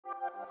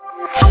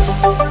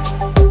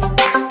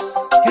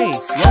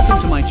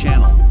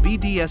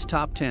BDS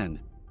Top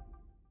 10.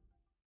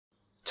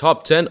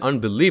 Top 10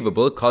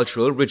 Unbelievable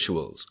Cultural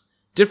Rituals.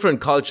 Different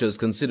cultures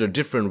consider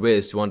different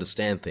ways to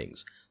understand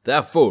things.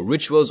 Therefore,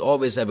 rituals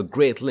always have a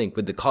great link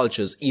with the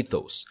culture's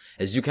ethos,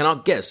 as you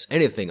cannot guess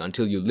anything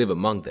until you live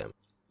among them.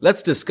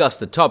 Let's discuss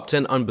the top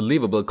 10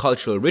 unbelievable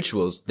cultural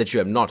rituals that you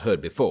have not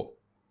heard before.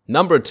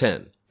 Number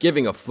 10.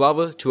 Giving a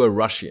flower to a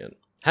Russian.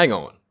 Hang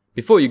on.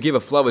 Before you give a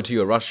flower to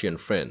your Russian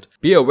friend,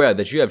 be aware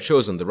that you have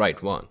chosen the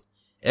right one.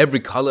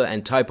 Every color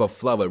and type of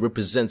flower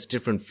represents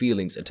different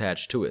feelings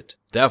attached to it.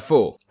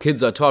 Therefore,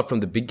 kids are taught from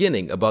the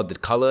beginning about the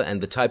color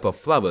and the type of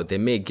flower they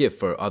may give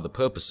for other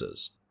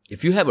purposes.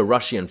 If you have a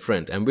Russian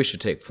friend and wish to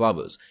take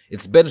flowers,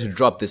 it's better to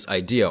drop this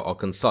idea or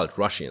consult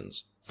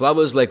Russians.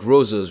 Flowers like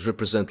roses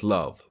represent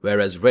love,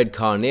 whereas red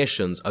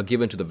carnations are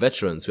given to the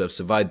veterans who have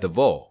survived the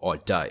war or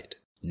died.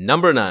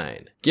 Number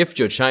 9. Gift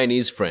your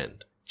Chinese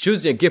friend.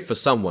 Choosing a gift for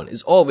someone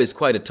is always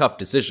quite a tough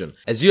decision,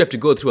 as you have to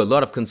go through a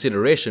lot of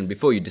consideration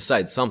before you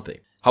decide something.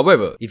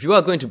 However, if you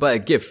are going to buy a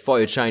gift for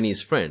your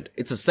Chinese friend,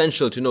 it's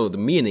essential to know the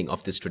meaning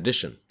of this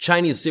tradition.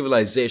 Chinese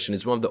civilization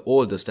is one of the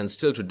oldest and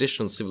still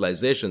traditional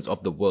civilizations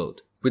of the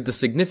world. With the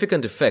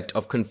significant effect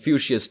of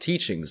Confucius'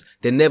 teachings,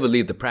 they never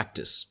leave the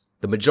practice.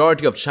 The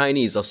majority of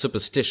Chinese are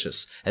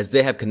superstitious, as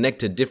they have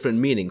connected different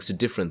meanings to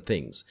different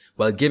things.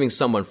 While giving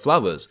someone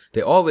flowers,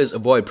 they always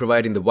avoid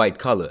providing the white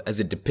color as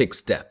it depicts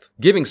death.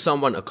 Giving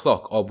someone a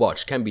clock or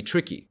watch can be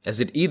tricky,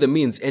 as it either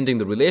means ending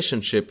the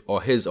relationship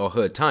or his or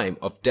her time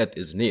of death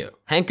is near.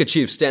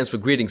 Handkerchief stands for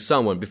greeting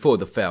someone before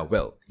the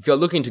farewell. If you're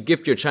looking to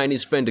gift your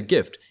Chinese friend a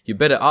gift, you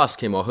better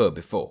ask him or her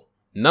before.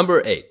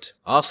 Number 8.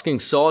 Asking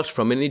salt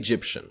from an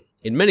Egyptian.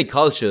 In many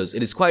cultures,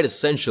 it is quite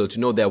essential to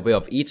know their way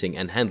of eating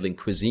and handling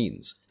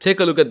cuisines. Take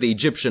a look at the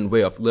Egyptian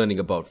way of learning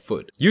about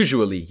food.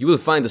 Usually, you will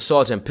find the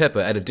salt and pepper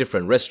at a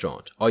different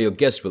restaurant, or your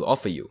guest will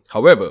offer you.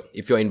 However,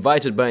 if you're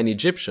invited by an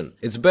Egyptian,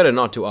 it's better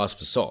not to ask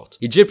for salt.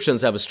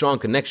 Egyptians have a strong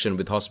connection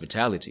with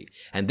hospitality,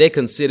 and they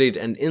consider it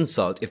an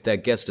insult if their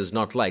guest does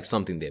not like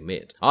something they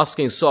made.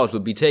 Asking salt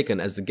will be taken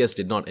as the guest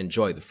did not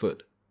enjoy the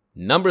food.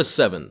 Number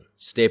 7.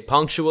 Stay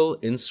punctual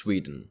in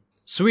Sweden.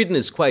 Sweden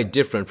is quite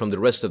different from the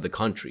rest of the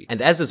country,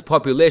 and as its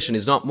population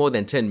is not more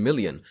than 10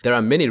 million, there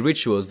are many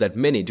rituals that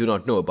many do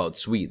not know about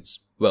Swedes.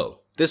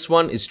 Well, this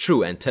one is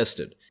true and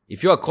tested.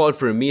 If you are called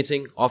for a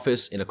meeting,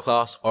 office, in a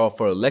class, or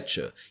for a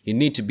lecture, you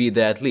need to be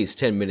there at least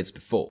 10 minutes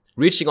before.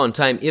 Reaching on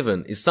time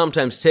even is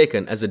sometimes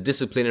taken as a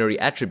disciplinary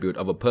attribute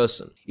of a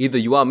person. Either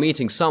you are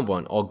meeting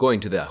someone or going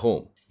to their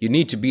home. You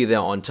need to be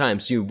there on time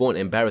so you won't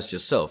embarrass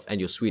yourself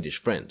and your Swedish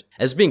friend.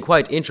 As being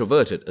quite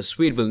introverted, a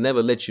Swede will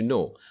never let you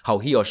know how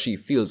he or she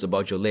feels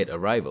about your late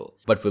arrival,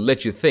 but will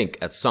let you think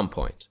at some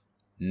point.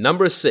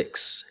 Number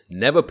 6.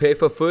 Never pay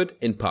for food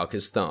in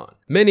Pakistan.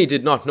 Many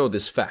did not know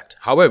this fact.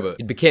 However,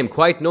 it became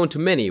quite known to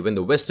many when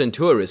the Western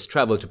tourists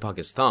traveled to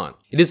Pakistan.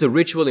 It is a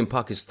ritual in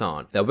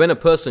Pakistan that when a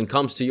person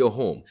comes to your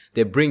home,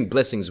 they bring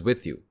blessings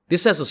with you.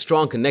 This has a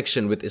strong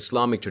connection with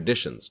Islamic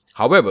traditions.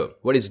 However,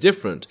 what is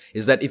different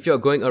is that if you are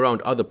going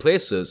around other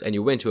places and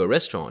you went to a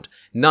restaurant,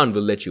 none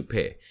will let you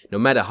pay, no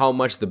matter how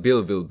much the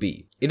bill will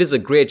be. It is a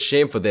great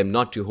shame for them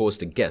not to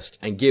host a guest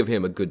and give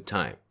him a good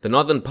time. The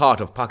northern part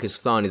of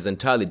Pakistan is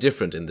entirely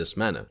different in this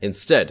manner.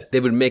 Instead, they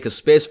would make a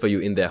space for you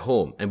in their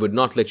home and would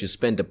not let you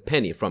spend a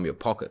penny from your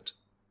pocket.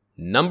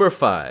 Number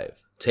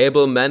 5.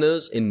 Table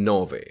manners in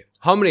Norway.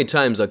 How many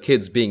times are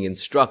kids being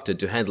instructed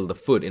to handle the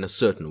food in a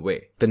certain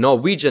way? The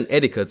Norwegian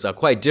etiquettes are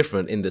quite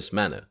different in this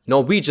manner.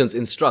 Norwegians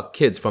instruct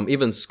kids from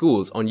even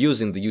schools on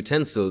using the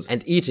utensils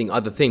and eating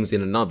other things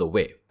in another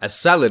way. A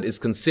salad is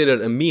considered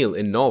a meal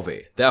in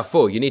Norway.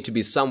 Therefore, you need to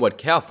be somewhat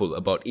careful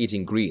about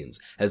eating greens,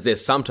 as they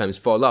sometimes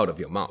fall out of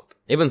your mouth.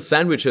 Even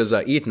sandwiches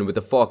are eaten with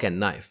a fork and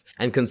knife,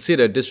 and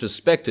considered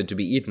disrespected to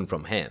be eaten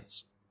from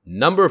hands.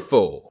 Number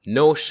 4.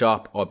 No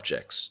sharp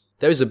objects.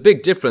 There is a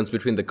big difference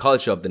between the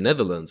culture of the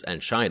Netherlands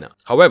and China.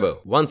 However,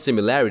 one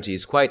similarity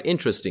is quite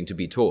interesting to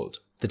be told.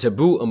 The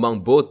taboo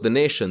among both the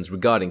nations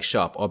regarding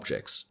sharp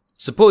objects.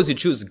 Suppose you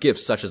choose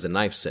gifts such as a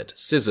knife set,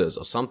 scissors,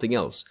 or something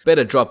else.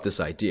 Better drop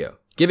this idea.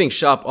 Giving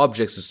sharp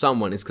objects to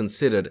someone is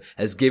considered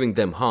as giving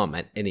them harm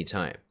at any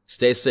time.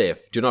 Stay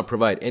safe. Do not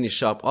provide any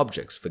sharp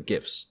objects for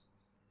gifts.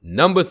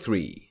 Number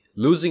 3.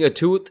 Losing a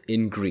tooth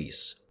in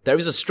Greece. There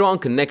is a strong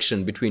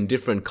connection between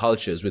different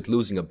cultures with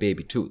losing a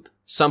baby tooth.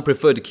 Some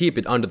prefer to keep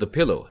it under the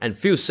pillow, and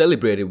few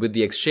celebrate it with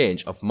the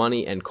exchange of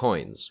money and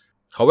coins.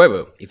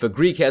 However, if a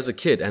Greek has a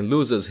kid and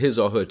loses his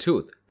or her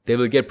tooth, they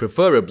will get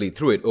preferably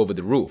throw it over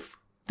the roof.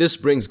 This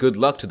brings good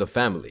luck to the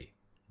family.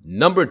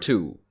 Number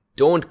 2.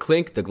 Don't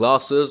clink the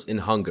glasses in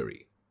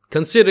Hungary.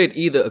 Consider it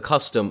either a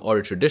custom or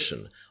a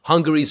tradition.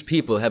 Hungary's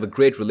people have a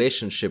great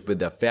relationship with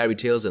their fairy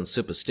tales and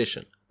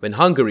superstition. When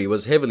Hungary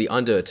was heavily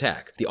under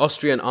attack, the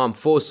Austrian armed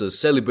forces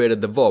celebrated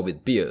the war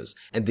with beers,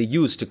 and they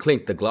used to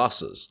clink the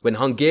glasses. When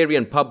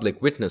Hungarian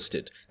public witnessed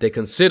it, they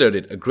considered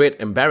it a great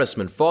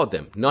embarrassment for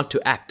them not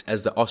to act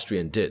as the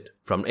Austrian did.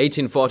 From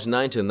 1849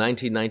 to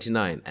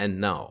 1999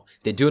 and now,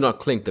 they do not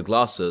clink the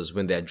glasses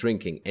when they are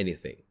drinking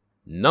anything.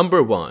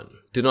 Number 1.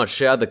 Do not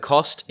share the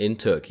cost in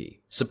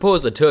Turkey.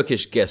 Suppose a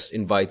Turkish guest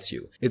invites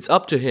you. It's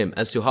up to him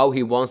as to how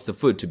he wants the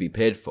food to be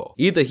paid for.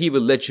 Either he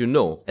will let you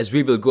know, as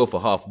we will go for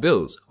half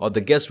bills, or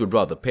the guest would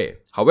rather pay.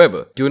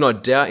 However, do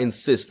not dare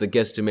insist the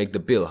guest to make the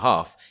bill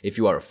half if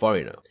you are a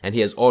foreigner, and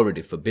he has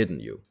already forbidden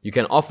you. You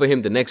can offer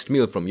him the next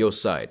meal from your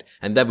side,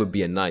 and that would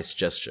be a nice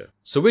gesture.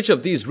 So which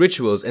of these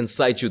rituals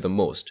excite you the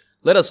most?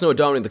 Let us know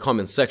down in the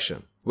comments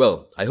section.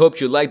 Well, I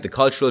hope you liked the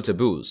cultural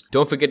taboos.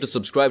 Don't forget to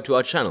subscribe to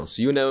our channel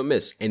so you never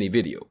miss any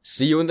video.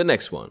 See you in the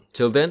next one.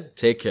 Till then,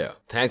 take care.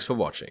 Thanks for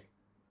watching.